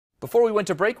Before we went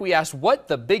to break, we asked what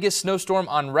the biggest snowstorm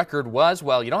on record was.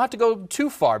 Well, you don't have to go too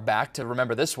far back to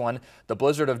remember this one. The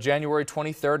blizzard of January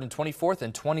 23rd and 24th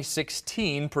in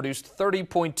 2016 produced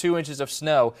 30.2 inches of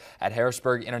snow at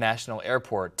Harrisburg International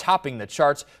Airport, topping the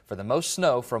charts for the most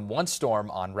snow from one storm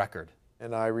on record.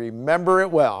 And I remember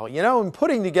it well. You know, in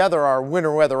putting together our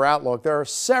winter weather outlook, there are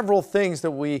several things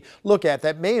that we look at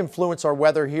that may influence our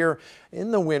weather here in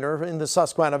the winter in the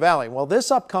Susquehanna Valley. Well, this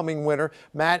upcoming winter,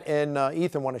 Matt and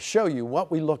Ethan want to show you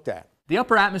what we looked at. The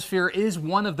upper atmosphere is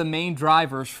one of the main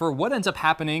drivers for what ends up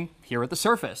happening here at the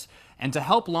surface. And to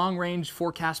help long-range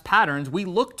forecast patterns, we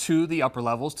look to the upper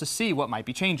levels to see what might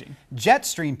be changing. Jet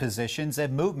stream positions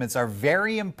and movements are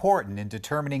very important in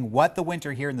determining what the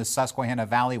winter here in the Susquehanna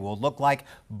Valley will look like,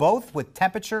 both with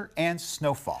temperature and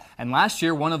snowfall. And last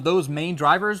year, one of those main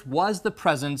drivers was the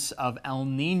presence of El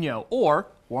Nino,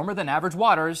 or warmer than average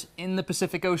waters in the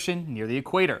Pacific Ocean near the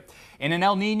equator. In an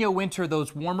El Nino winter,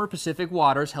 those warmer Pacific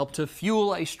waters help to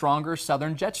fuel a stronger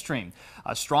southern jet stream.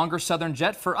 A stronger southern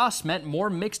jet for us meant more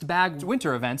mixed bag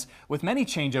winter events with many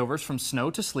changeovers from snow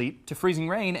to sleet to freezing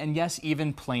rain and yes,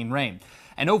 even plain rain.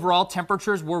 And overall,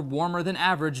 temperatures were warmer than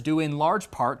average due in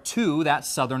large part to that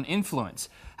southern influence.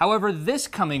 However, this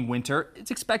coming winter,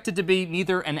 it's expected to be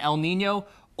neither an El Nino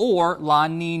or La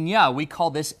Nina. We call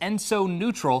this ENSO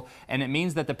neutral, and it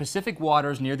means that the Pacific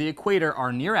waters near the equator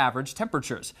are near average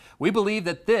temperatures. We believe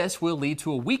that this will lead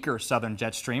to a weaker southern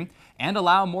jet stream and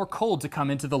allow more cold to come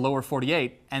into the lower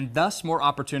 48, and thus more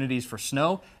opportunities for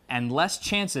snow and less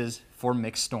chances for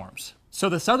mixed storms. So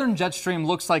the southern jet stream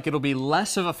looks like it'll be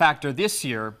less of a factor this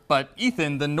year, but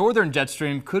Ethan, the northern jet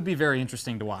stream could be very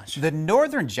interesting to watch. The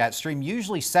northern jet stream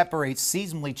usually separates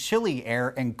seasonally chilly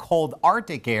air and cold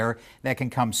Arctic air that can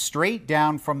come straight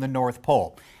down from the North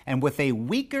Pole. And with a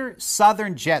weaker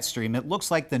southern jet stream, it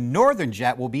looks like the northern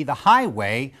jet will be the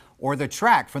highway or the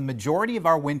track for the majority of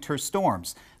our winter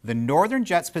storms. The northern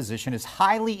jet's position is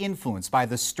highly influenced by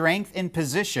the strength and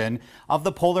position of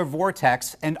the polar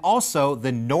vortex and also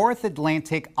the North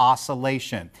Atlantic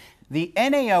Oscillation. The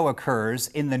NAO occurs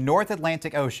in the North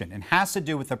Atlantic Ocean and has to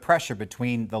do with the pressure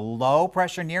between the low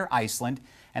pressure near Iceland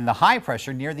and the high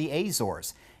pressure near the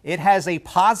Azores. It has a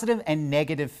positive and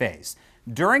negative phase.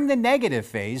 During the negative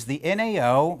phase, the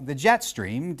NAO, the jet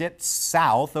stream, dips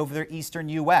south over the eastern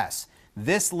U.S.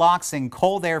 This locks in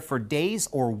cold air for days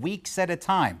or weeks at a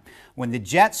time. When the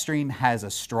jet stream has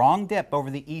a strong dip over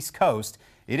the East Coast,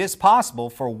 it is possible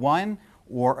for one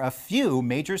or a few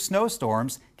major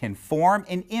snowstorms can form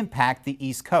and impact the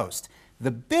East Coast.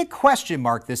 The big question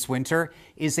mark this winter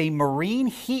is a marine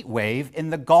heat wave in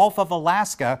the Gulf of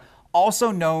Alaska,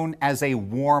 also known as a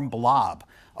warm blob.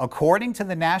 According to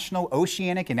the National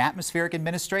Oceanic and Atmospheric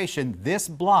Administration, this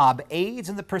blob aids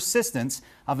in the persistence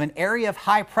of an area of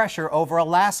high pressure over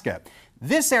Alaska.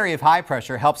 This area of high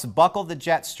pressure helps buckle the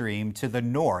jet stream to the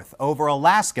north over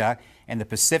Alaska and the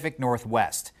Pacific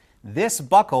Northwest. This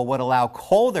buckle would allow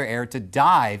colder air to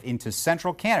dive into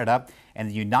central Canada and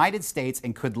the United States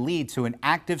and could lead to an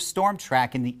active storm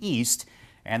track in the east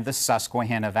and the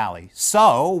Susquehanna Valley.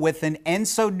 So, with an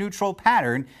ENSO neutral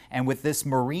pattern and with this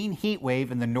marine heat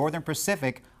wave in the northern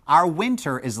Pacific, our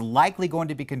winter is likely going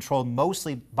to be controlled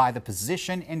mostly by the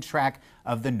position and track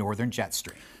of the northern jet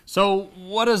stream. So,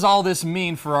 what does all this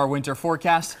mean for our winter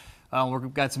forecast?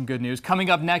 We've got some good news.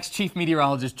 Coming up next, Chief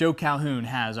Meteorologist Joe Calhoun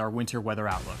has our winter weather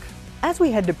outlook. As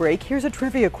we head to break, here's a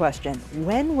trivia question.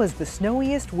 When was the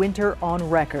snowiest winter on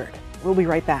record? We'll be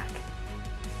right back.